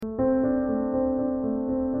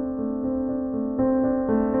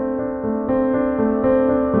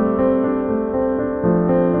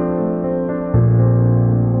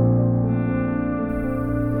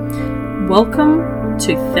Welcome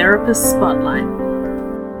to Therapist Spotlight.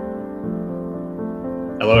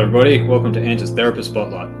 Hello everybody, welcome to Anta's Therapist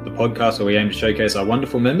Spotlight, the podcast where we aim to showcase our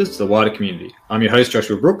wonderful members to the wider community. I'm your host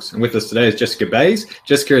Joshua Brooks, and with us today is Jessica Bays.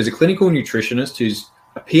 Jessica is a clinical nutritionist who's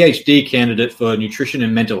a PhD candidate for nutrition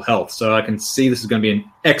and mental health, so I can see this is going to be an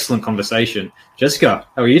excellent conversation. Jessica,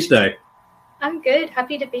 how are you today? I'm good,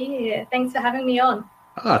 happy to be here. Thanks for having me on.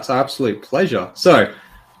 It's our absolute pleasure. So,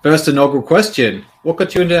 first inaugural question, what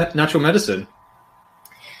got you into natural medicine?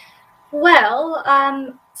 Well,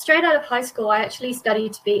 straight out of high school, I actually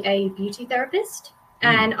studied to be a beauty therapist,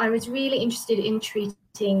 and I was really interested in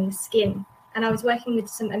treating skin. And I was working with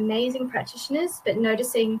some amazing practitioners, but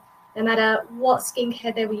noticing no matter what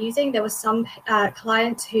skincare they were using, there were some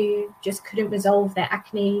clients who just couldn't resolve their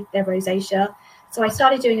acne, their rosacea. So I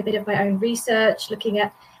started doing a bit of my own research, looking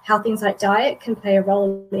at how things like diet can play a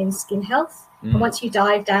role in skin health. And once you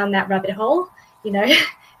dive down that rabbit hole, you know,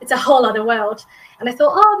 it's a whole other world. And I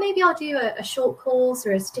thought, maybe I'll do a short course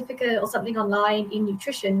or a certificate or something online in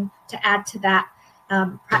nutrition to add to that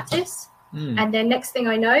practice. And then next thing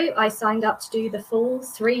I know, I signed up to do the full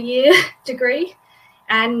 3-year degree.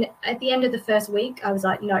 And at the end of the first week, I was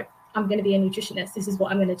like, no, I'm going to be a nutritionist. This is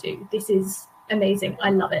what I'm going to do. This is amazing.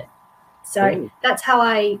 I love it. So that's how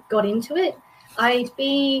I got into it. I'd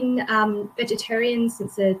been vegetarian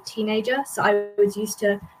since a teenager, so I was used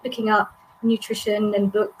to looking up nutrition and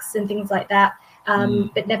books and things like that,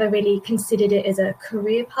 but never really considered it as a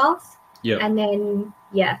career path. And then,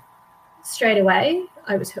 straight away,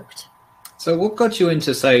 I was hooked. So what got you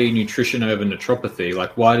into, say, nutrition over naturopathy?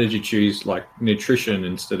 Like, why did you choose, like, nutrition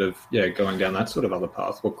instead of, going down that sort of other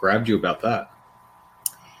path? What grabbed you about that?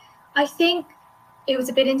 I think it was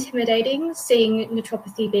a bit intimidating seeing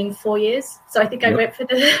naturopathy being 4 years. So I think I went for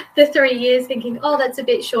the 3 years thinking, that's a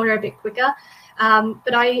bit shorter, a bit quicker.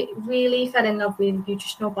 But I really fell in love with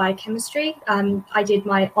nutritional biochemistry. I did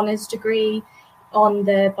my honours degree on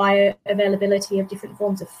the bioavailability of different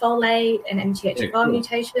forms of folate and MTHFR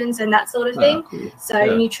mutations and that sort of thing. Cool.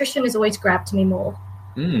 So nutrition has always grabbed me more.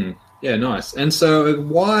 Yeah, nice. And so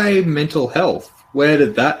why mental health? Where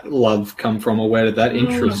did that love come from, or where did that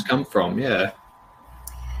interest come from? Yeah.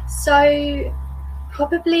 So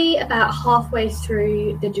probably about halfway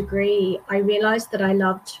through the degree, I realised that I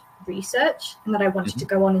loved research and that I wanted to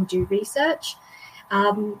go on and do research.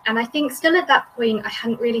 And I think still at that point, I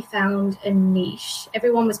hadn't really found a niche.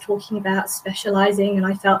 Everyone was talking about specialising and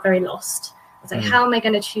I felt very lost. I was like, how am I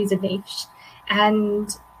going to choose a niche?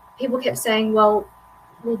 And people kept saying, well,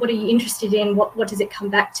 what are you interested in? What does it come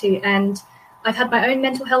back to? And I've had my own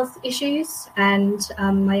mental health issues, and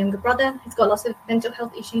my younger brother has got lots of mental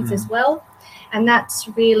health issues as well. And that's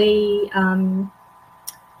really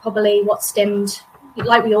probably what stemmed,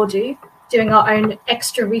 like we all do, doing our own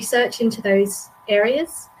extra research into those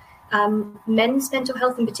areas. Men's mental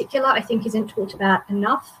health in particular, I think, isn't talked about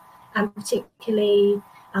enough, particularly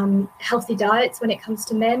healthy diets when it comes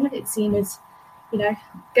to men. It's seen as,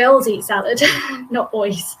 girls eat salad, not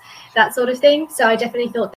boys, that sort of thing. So I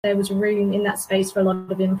definitely thought there was room in that space for a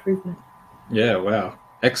lot of improvement. Yeah, wow.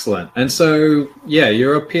 Excellent. And so,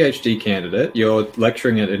 you're a PhD candidate. You're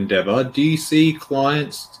lecturing at Endeavour. Do you see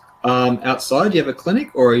clients outside? Do you have a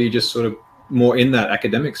clinic, or are you just sort of more in that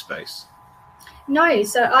academic space? No,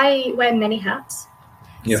 so I wear many hats.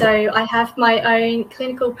 So I have my own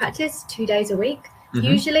clinical practice 2 days a week.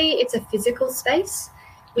 Usually it's a physical space.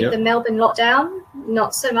 With the Melbourne lockdown,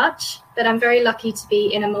 not so much, but I'm very lucky to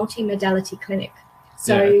be in a multi-modality clinic.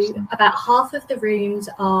 So about half of the rooms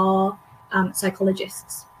are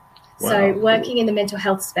psychologists. Wow. So working in the mental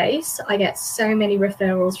health space, I get so many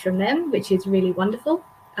referrals from them, which is really wonderful.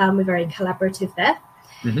 We're very collaborative there.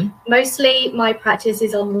 Mostly my practice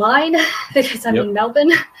is online because I'm in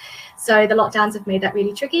Melbourne. So the lockdowns have made that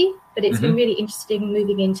really tricky, but it's been really interesting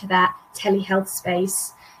moving into that telehealth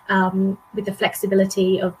space. With the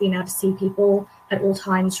flexibility of being able to see people at all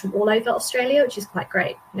times from all over Australia, which is quite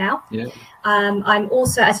great now. I'm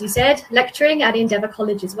also, as you said, lecturing at Endeavour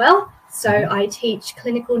College as well. So I teach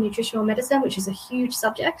clinical nutritional medicine, which is a huge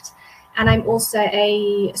subject. And I'm also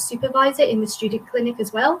a supervisor in the student clinic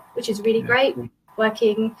as well, which is really great,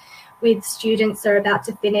 working with students that are about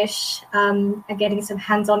to finish and getting some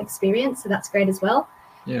hands-on experience. So that's great as well.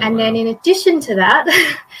 Then in addition to that,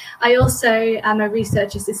 I also am a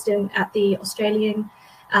research assistant at the Australian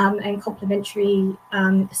and Complementary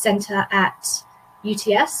Centre at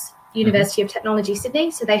UTS, University of Technology,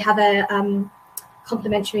 Sydney. So they have a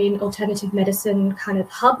complementary and alternative medicine kind of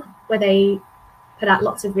hub where they put out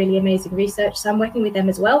lots of really amazing research. So I'm working with them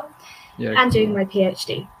as well and doing my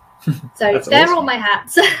PhD. So they're awesome. All my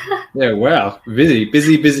hats. Yeah, wow. Busy.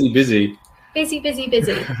 Busy.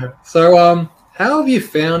 So, how have you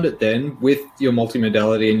found it then with your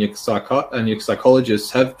multimodality and your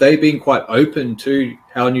psychologists? Have they been quite open to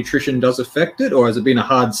how nutrition does affect it, or has it been a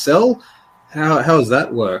hard sell? How has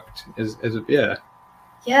that worked?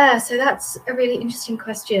 Yeah, so that's a really interesting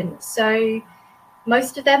question. So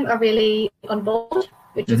most of them are really on board,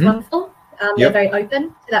 which is wonderful. They're very open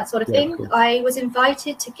to that sort of thing. Cool. I was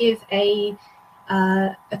invited to give a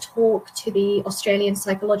talk to the Australian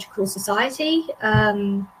Psychological Society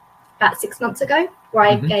about 6 months ago, where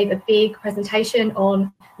I gave a big presentation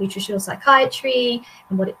on nutritional psychiatry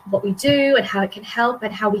and what we do and how it can help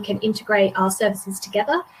and how we can integrate our services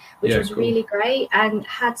together, which was really great, and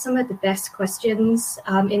had some of the best questions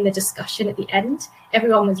in the discussion at the end.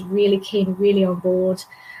 Everyone was really keen, really on board.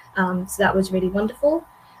 So that was really wonderful.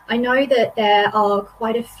 I know that there are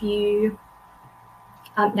quite a few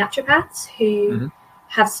naturopaths who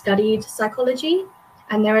have studied psychology,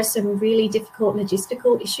 and there are some really difficult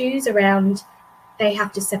logistical issues around they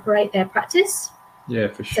have to separate their practice. Yeah,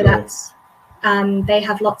 for sure. So that's they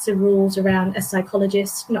have lots of rules around a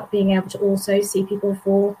psychologist not being able to also see people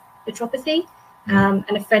for naturopathy. And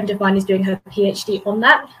a friend of mine is doing her PhD on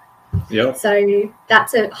that. Yeah. So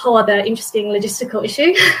that's a whole other interesting logistical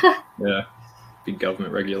issue. Yeah. Big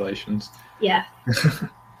government regulations. Yeah.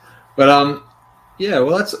 But yeah,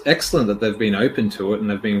 well, that's excellent that they've been open to it and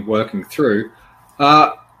they've been working through.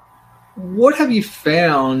 What have you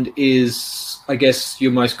found is, I guess,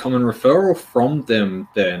 your most common referral from them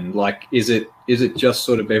then? Like, is it just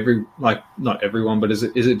sort of not everyone, but is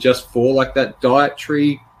it just for like that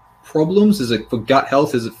dietary problems? Is it for gut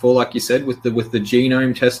health? Is it for, like you said, with the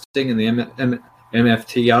genome testing and the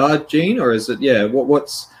MFTR gene, or is it,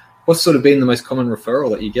 what's sort of been the most common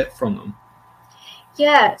referral that you get from them?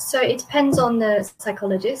 Yeah, so it depends on the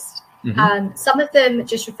psychologist. Some of them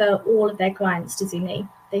just refer all of their clients to see me.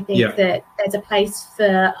 They think that there's a place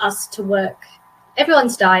for us to work.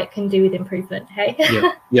 Everyone's diet can do with improvement, hey?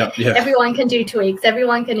 Yeah. Everyone can do tweaks.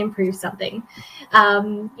 Everyone can improve something.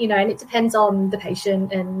 And it depends on the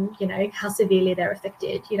patient and, how severely they're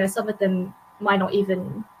affected. Some of them might not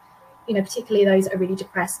even, particularly those that are really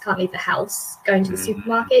depressed, can't leave the house. Going to the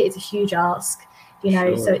supermarket is a huge ask,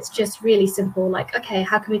 Sure. So it's just really simple, like, okay,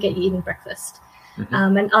 how can we get you eating breakfast?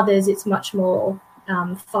 And others, it's much more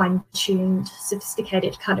fine-tuned,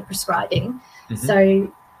 sophisticated kind of prescribing.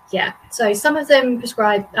 So some of them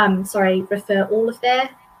refer all of their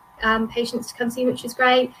patients to come see, which is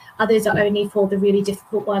great. Others are only for the really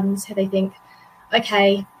difficult ones who they think,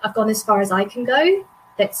 okay, I've gone as far as I can go.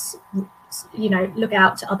 Let's, look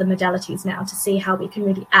out to other modalities now to see how we can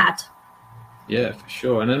really add. Yeah, for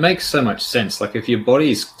sure. And it makes so much sense. Like, if your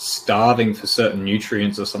body's starving for certain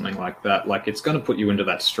nutrients or something like that, like, it's going to put you into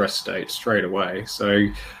that stress state straight away. So,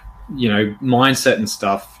 mindset and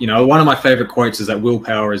stuff, one of my favorite quotes is that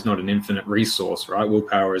willpower is not an infinite resource, right?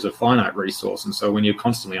 Willpower is a finite resource. And so when you're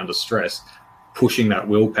constantly under stress, pushing that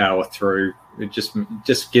willpower through, it just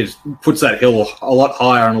puts that hill a lot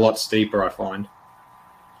higher and a lot steeper, I find.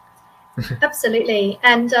 Absolutely.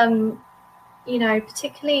 And,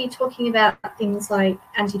 particularly talking about things like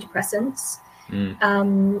antidepressants,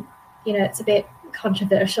 it's a bit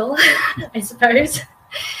controversial, I suppose.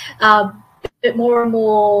 But more and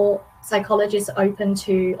more psychologists are open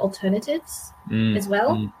to alternatives as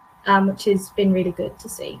well, which has been really good to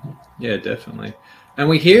see. Yeah, definitely. And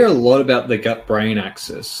we hear a lot about the gut-brain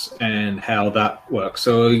axis and how that works.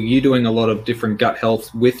 So are you doing a lot of different gut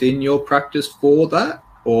health within your practice for that?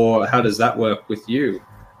 Or how does that work with you?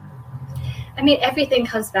 I mean, everything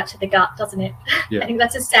comes back to the gut, doesn't it? Yeah. I think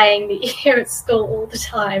that's a saying that you hear at school all the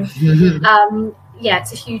time.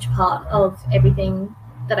 It's a huge part of everything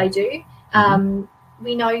that I do.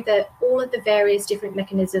 We know that all of the various different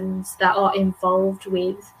mechanisms that are involved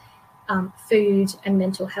with food and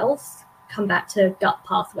mental health come back to gut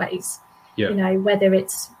pathways. Whether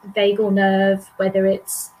it's vagal nerve, whether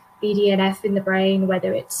it's BDNF in the brain,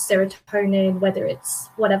 whether it's serotonin, whether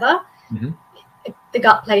it's whatever. The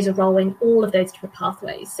gut plays a role in all of those different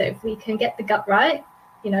pathways. So if we can get the gut right,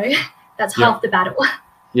 that's half the battle.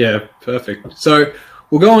 Yeah, perfect. So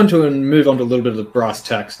we'll go on to and move on to a little bit of the brass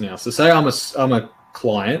tacks now. So say I'm a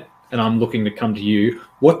client and I'm looking to come to you.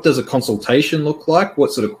 What does a consultation look like?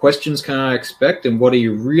 What sort of questions can I expect? And what are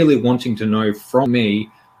you really wanting to know from me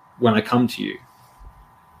when I come to you?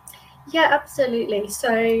 Yeah, absolutely.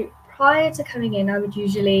 So prior to coming in, I would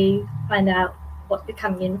usually find out what you're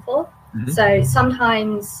coming in for. So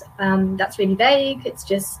sometimes that's really vague. It's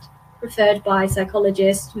just referred by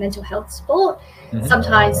psychologists, mental health support.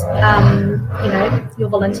 Sometimes, you'll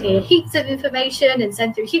volunteer heaps of information and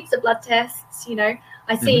send through heaps of blood tests.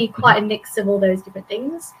 I see quite a mix of all those different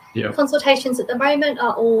things. Yeah. Consultations at the moment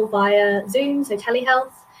are all via Zoom, so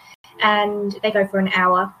telehealth, and they go for an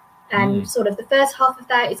hour. And sort of the first half of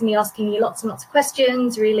that is me asking you lots and lots of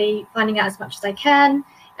questions, really finding out as much as I can.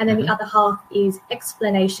 And then the other half is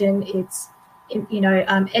explanation. It's,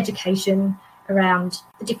 education around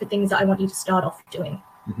the different things that I want you to start off doing.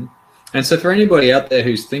 And so for anybody out there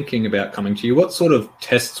who's thinking about coming to you, what sort of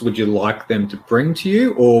tests would you like them to bring to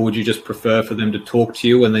you? Or would you just prefer for them to talk to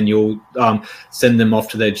you and then you'll send them off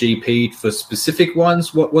to their GP for specific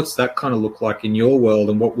ones? What's that kind of look like in your world,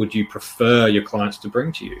 and what would you prefer your clients to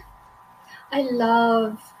bring to you? I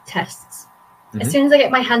love tests. As soon as I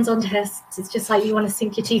get my hands on tests, it's just like you want to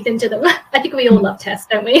sink your teeth into them. I think we all love tests,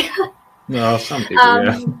 don't we? No, some people,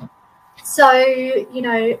 yeah. So,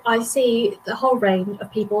 I see the whole range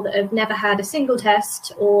of people that have never had a single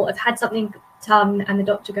test or have had something done and the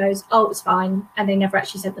doctor goes, oh, it's fine, and they never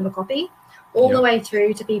actually sent them a copy, all the way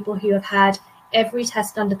through to people who have had every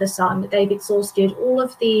test under the sun. They've exhausted all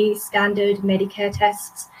of the standard Medicare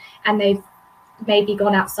tests, and they've maybe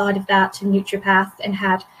gone outside of that to naturopath and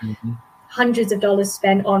had hundreds of dollars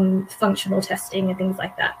spent on functional testing and things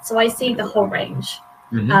like that. So I see the whole range.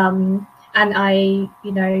 And I,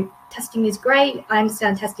 testing is great. I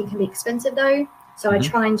understand testing can be expensive though. So I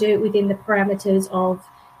try and do it within the parameters of,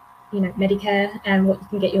 Medicare and what you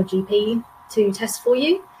can get your GP to test for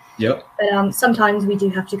you. Yep. But sometimes we do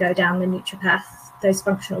have to go down the naturopath, those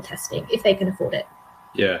functional testing, if they can afford it.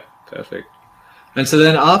 Yeah, perfect. And so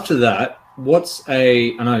then after that,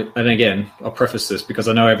 and again, I'll preface this because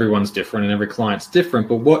I know everyone's different and every client's different,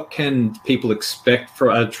 but what can people expect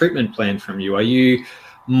for a treatment plan from you? Are you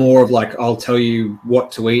more of like, I'll tell you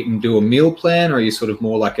what to eat and do a meal plan? Or are you sort of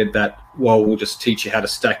more like we'll just teach you how to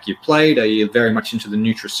stack your plate? Are you very much into the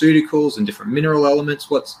nutraceuticals and different mineral elements?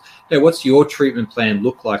 What's your treatment plan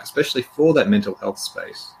look like, especially for that mental health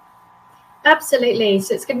space? Absolutely.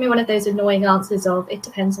 So it's going to be one of those annoying answers of it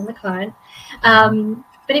depends on the client.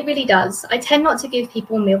 But it really does. I tend not to give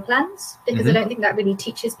people meal plans because I don't think that really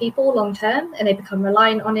teaches people long term, and they become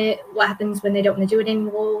reliant on it. What happens when they don't want to do it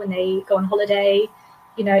anymore, when they go on holiday?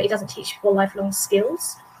 It doesn't teach people lifelong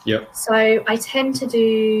skills. Yep. So I tend to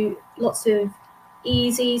do lots of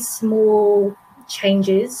easy, small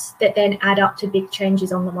changes that then add up to big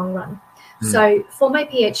changes on the long run. So for my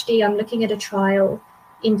PhD, I'm looking at a trial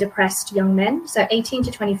in depressed young men, so 18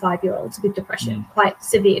 to 25-year-olds with depression, quite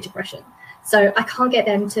severe depression. So I can't get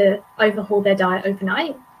them to overhaul their diet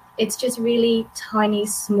overnight. It's just really tiny,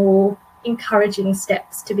 small, encouraging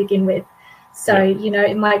steps to begin with. So,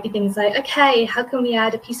 it might be things like, okay, how can we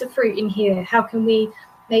add a piece of fruit in here? How can we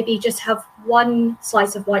maybe just have one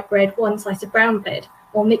slice of white bread, one slice of brown bread,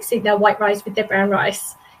 or mixing their white rice with their brown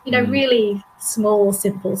rice? Really small,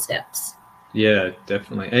 simple steps. Yeah,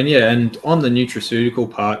 definitely. And on the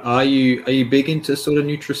nutraceutical part, are you big into sort of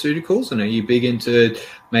nutraceuticals, and are you big into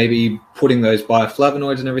maybe putting those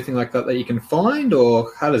bioflavonoids and everything like that you can find,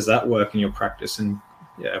 or how does that work in your practice? And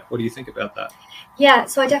what do you think about that? Yeah,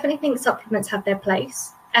 so I definitely think supplements have their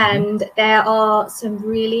place, and there are some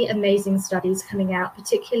really amazing studies coming out,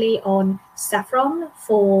 particularly on saffron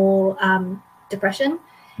for depression,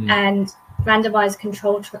 and randomized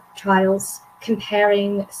control trials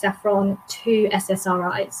comparing saffron to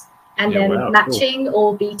SSRIs and then matching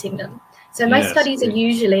or beating them. So most studies are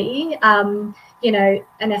usually, an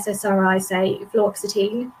SSRI, say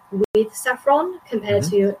fluoxetine with saffron compared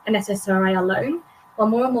to an SSRI alone. Well,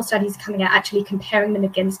 more and more studies are coming out actually comparing them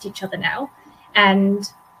against each other now. And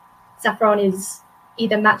saffron is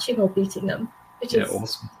either matching or beating them, which is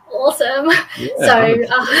awesome.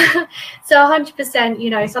 Yeah, so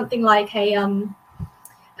 100%, something like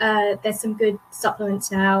there's some good supplements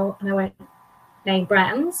now, and I won't name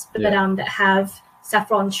brands, but that have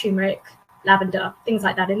saffron, turmeric, lavender, things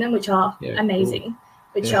like that in them, which are amazing,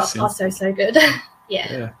 which are so good.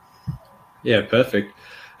 Yeah, perfect.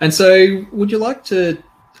 And so would you like to,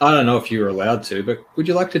 I don't know if you're allowed to, but would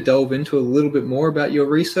you like to delve into a little bit more about your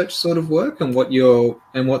research sort of work and what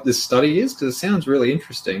this study is? Because it sounds really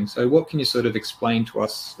interesting. So what can you sort of explain to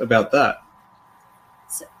us about that?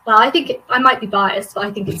 Well, I think I might be biased, but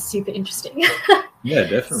I think it's super interesting. Yeah,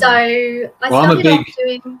 definitely. So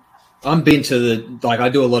I'm been to I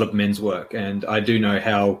do a lot of men's work, and I do know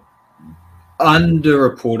how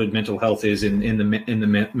underreported mental health is in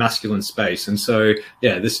the masculine space. And so,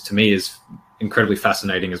 this to me is incredibly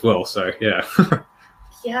fascinating as well. So,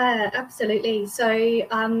 Yeah, absolutely. So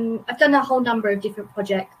I've done a whole number of different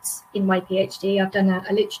projects in my PhD. I've done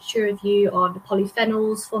a literature review on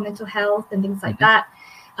polyphenols for mental health and things like that.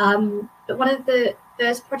 But one of the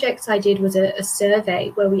first projects I did was a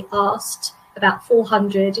survey where we asked about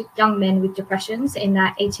 400 young men with depressions in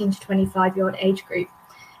that 18 to 25-year-old age group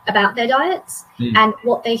about their diets and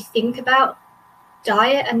what they think about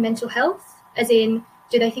diet and mental health, as in,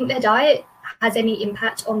 do they think their diet has any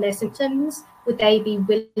impact on their symptoms? Would they be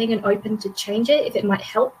willing and open to change it if it might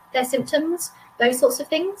help their symptoms? Those sorts of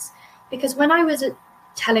things. Because when I was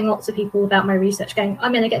telling lots of people about my research, going,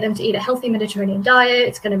 I'm going to get them to eat a healthy Mediterranean diet,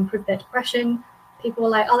 it's going to improve their depression, people were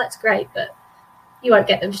like, oh, that's great, but you won't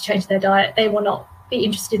get them to change their diet. They will not be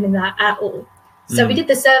interested in that at all. So we did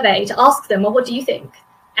the survey to ask them, well, what do you think?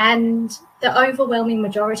 And the overwhelming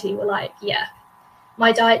majority were like, yeah,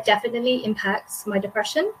 my diet definitely impacts my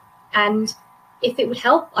depression. And if it would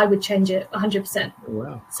help, I would change it 100%.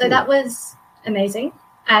 Wow. So that was amazing.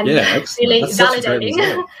 And really That's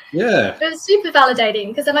validating. Yeah. It was super validating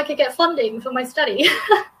because then I could get funding for my study.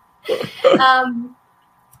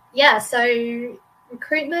 So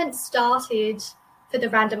recruitment started for the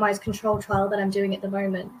randomized control trial that I'm doing at the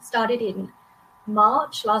moment. Started in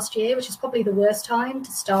March last year, which is probably the worst time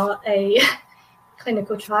to start a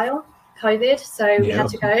clinical trial, COVID. So we had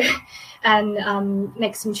to go and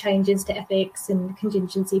make some changes to ethics and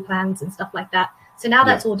contingency plans and stuff like that. So now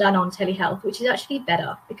that's all done on telehealth, which is actually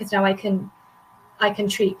better because now I can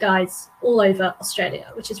treat guys all over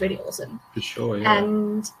Australia, which is really awesome. For sure, yeah.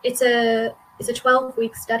 And it's a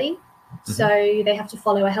 12-week study. So they have to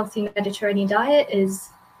follow a healthy Mediterranean diet as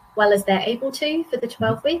well as they're able to for the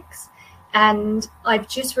 12 weeks. And I've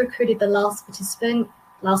just recruited the last participant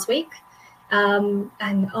last week. And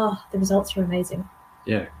the results are amazing.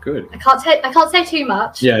 Yeah, good. I can't say too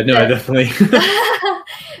much. Yeah, no, definitely.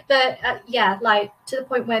 But like to the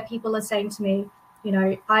point where people are saying to me, you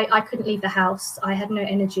know, I couldn't leave the house. I had no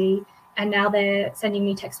energy. And now they're sending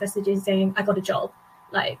me text messages saying, I got a job.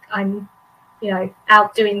 Like I'm, you know,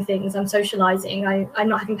 out doing things. I'm socializing. I'm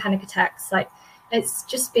not having panic attacks. Like it's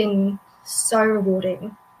just been so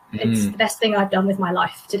rewarding. It's the best thing I've done with my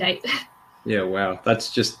life to date. Yeah, wow.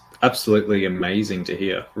 That's just absolutely amazing to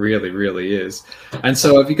hear. Really, really is. And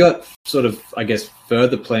so have you got sort of, I guess,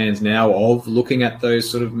 further plans now of looking at those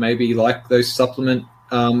sort of maybe like those supplement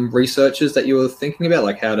researchers that you were thinking about,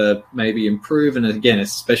 like how to maybe improve? And again,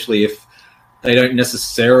 especially if they don't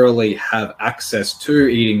necessarily have access to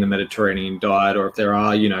eating the Mediterranean diet, or if there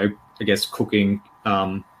are, you know, I guess cooking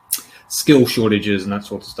skill shortages and that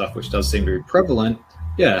sort of stuff, which does seem to be prevalent.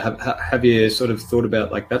 Yeah, have you sort of thought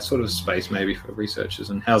about like that sort of space maybe for researchers,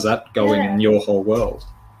 and how's that going in your whole world?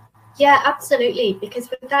 Yeah, absolutely. Because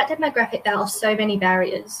with that demographic, there are so many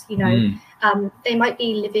barriers. You know, they might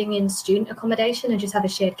be living in student accommodation and just have a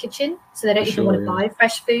shared kitchen, so they don't even want to buy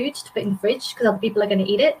fresh food to put in the fridge because other people are going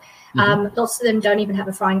to eat it. Lots of them don't even have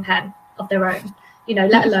a frying pan of their own, you know,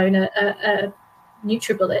 let alone a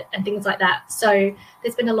NutriBullet and things like that. So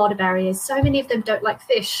there's been a lot of barriers. So many of them don't like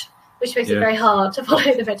fish, which makes it very hard to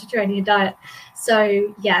follow the Mediterranean diet.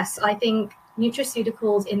 So yes, I think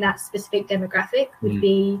nutraceuticals in that specific demographic would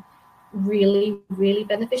be really, really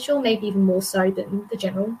beneficial, maybe even more so than the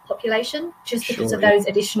general population, just because of those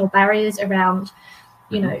additional barriers around,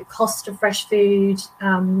 you know, cost of fresh food,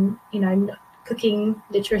 you know, cooking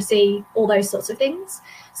literacy, all those sorts of things.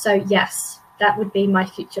 So yes, that would be my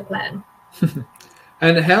future plan.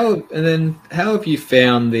 And how have you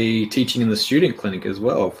found the teaching in the student clinic as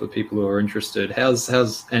well for people who are interested?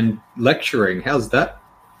 And lecturing, how's that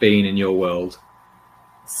been in your world?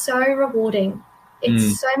 So rewarding.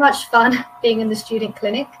 It's so much fun being in the student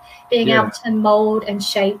clinic. Being able to mold and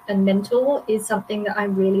shape and mentor is something that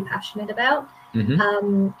I'm really passionate about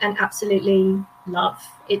and absolutely love.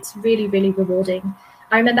 It's really, really rewarding.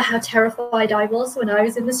 I remember how terrified I was when I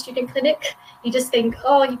was in the student clinic. You just think,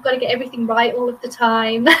 oh, you've got to get everything right all of the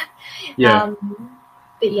time. So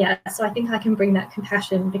I think I can bring that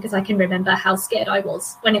compassion because I can remember how scared I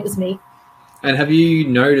was when it was me. And have you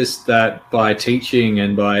noticed that by teaching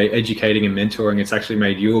and by educating and mentoring, it's actually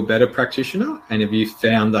made you a better practitioner? And have you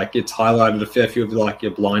found like it's highlighted a fair few of like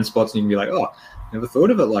your blind spots and you can be like, oh, never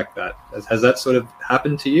thought of it like that? Has that sort of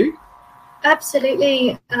happened to you?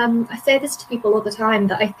 Absolutely. I say this to people all the time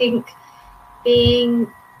that I think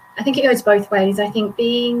it goes both ways. I think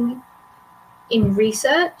being in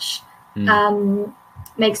research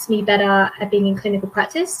makes me better at being in clinical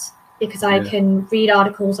practice because I can read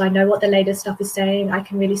articles, I know what the latest stuff is saying, I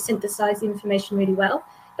can really synthesize the information really well.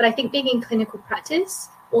 But I think being in clinical practice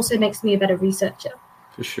also makes me a better researcher.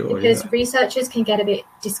 For sure, because researchers can get a bit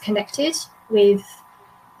disconnected with,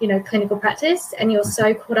 you know, clinical practice, and you're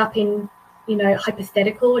so caught up in, you know,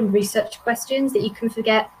 hypothetical and research questions that you can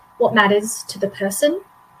forget what matters to the person.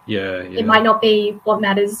 It might not be what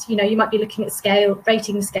matters, you know, you might be looking at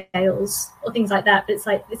rating scales or things like that, but it's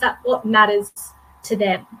like, is that what matters to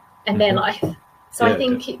them? and their life. So Yeah, I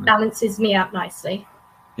think definitely. it balances me out nicely.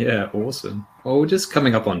 Yeah, awesome. Well, we're just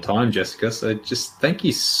coming up on time, Jessica. So just thank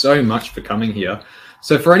you so much for coming here.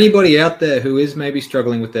 So for anybody out there who is maybe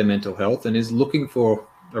struggling with their mental health and is looking for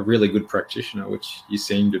a really good practitioner, which you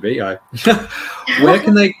seem to be, where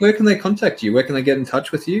can they contact you? Where can they get in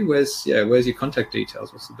touch with you? Where's your contact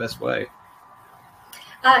details? What's the best way?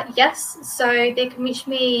 Yes, so they can reach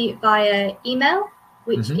me via email,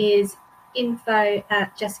 which is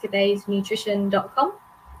info@jessicabaysnutrition.com.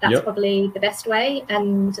 That's probably the best way,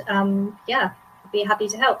 and I'll be happy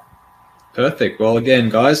to help. Perfect. Well, again,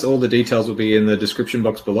 guys, all the details will be in the description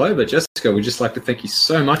box below. But Jessica, we'd just like to thank you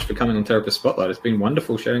so much for coming on Therapist Spotlight. It's been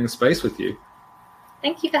wonderful sharing the space with you.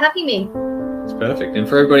 Thank you for having me. It's perfect. And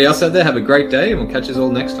for everybody else out there, have a great day, and we'll catch us all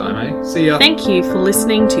next time, eh? See ya. Thank you for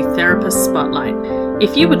listening to Therapist Spotlight.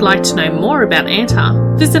 If you would like to know more about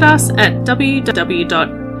ANTA, visit us at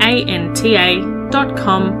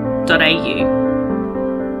www.anta.com.au.